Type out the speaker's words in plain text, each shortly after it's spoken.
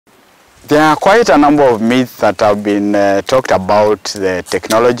There are quite a number of myths that have been talked about the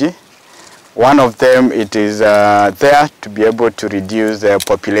technology. One of them, it is there to be able to reduce the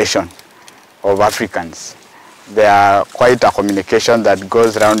population of Africans. There are quite a communication that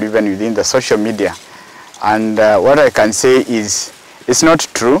goes around even within the social media. And what I can say is, it's not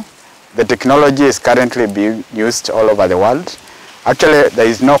true. The technology is currently being used all over the world. Actually, there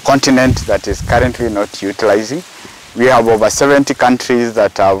is no continent that is currently not utilizing. We have over 70 countries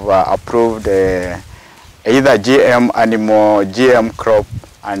that have approved either GM animal, GM crop,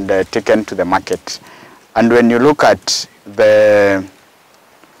 and taken to the market. And when you look at the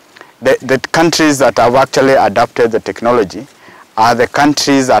countries that have actually adopted the technology are the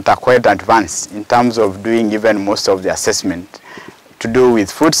countries that are quite advanced in terms of doing even most of the assessment to do with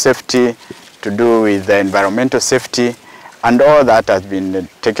food safety, to do with the environmental safety, and all that has been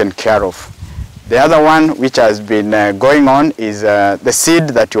taken care of. The other one which has been going on is the seed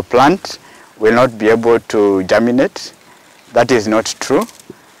that you plant will not be able to germinate. That is not true,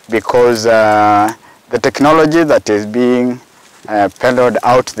 because the technology that is being peddled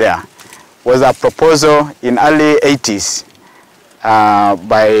out there was a proposal in early 80s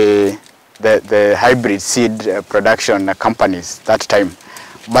by the hybrid seed production companies that time.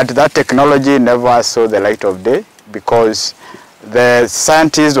 But that technology never saw the light of day, because the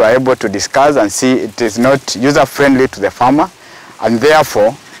scientists were able to discuss and see it is not user-friendly to the farmer, and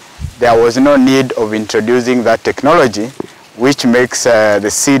therefore there was no need of introducing that technology, which makes the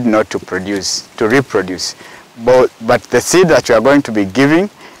seed not to reproduce. But the seed that you are going to be giving,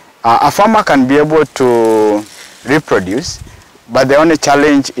 a farmer can be able to reproduce, but the only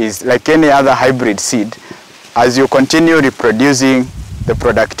challenge is, like any other hybrid seed, as you continue reproducing, the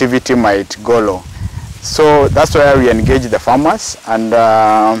productivity might go low. So that's why we engage the farmers and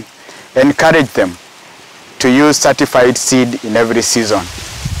encourage them to use certified seed in every season.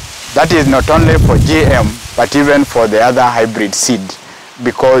 That is not only for GM, but even for the other hybrid seed,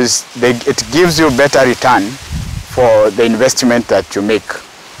 because it gives you better return for the investment that you make.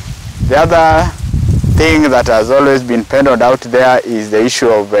 The other thing that has always been peddled out there is the issue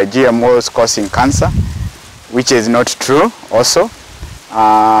of GMOs causing cancer, which is not true also.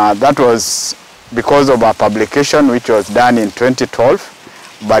 That was because of a publication which was done in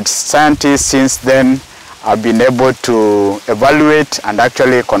 2012, but scientists since then have been able to evaluate and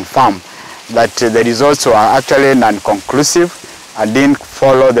actually confirm that the results were actually non-conclusive and didn't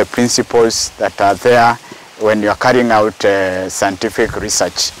follow the principles that are there when you're carrying out scientific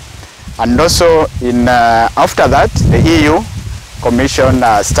research. And also after that, the EU commissioned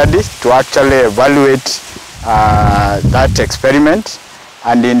a study to actually evaluate that experiment,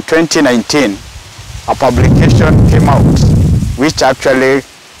 and in 2019 a publication came out which actually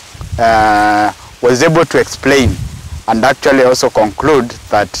was able to explain and actually also conclude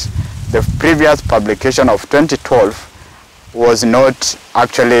that the previous publication of 2012 was not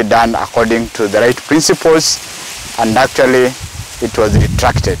actually done according to the right principles, and actually it was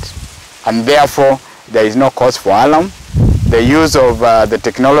retracted, and therefore there is no cause for alarm. The use of the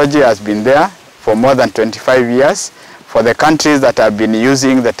technology has been there for more than 25 years. For the countries that have been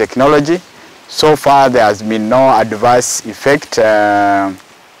using the technology, so far there has been no adverse effect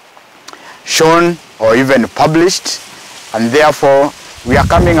shown or even published, and therefore we are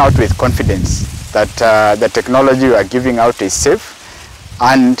coming out with confidence that the technology we are giving out is safe,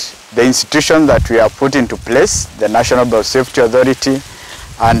 and the institutions that we have put into place, the National Biosafety Authority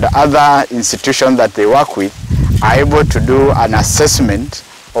and other institutions that they work with, are able to do an assessment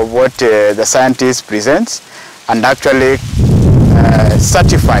of what the scientist presents and actually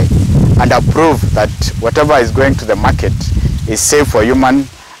certify and approve that whatever is going to the market is safe for human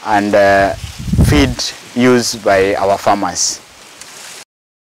and feed use by our farmers.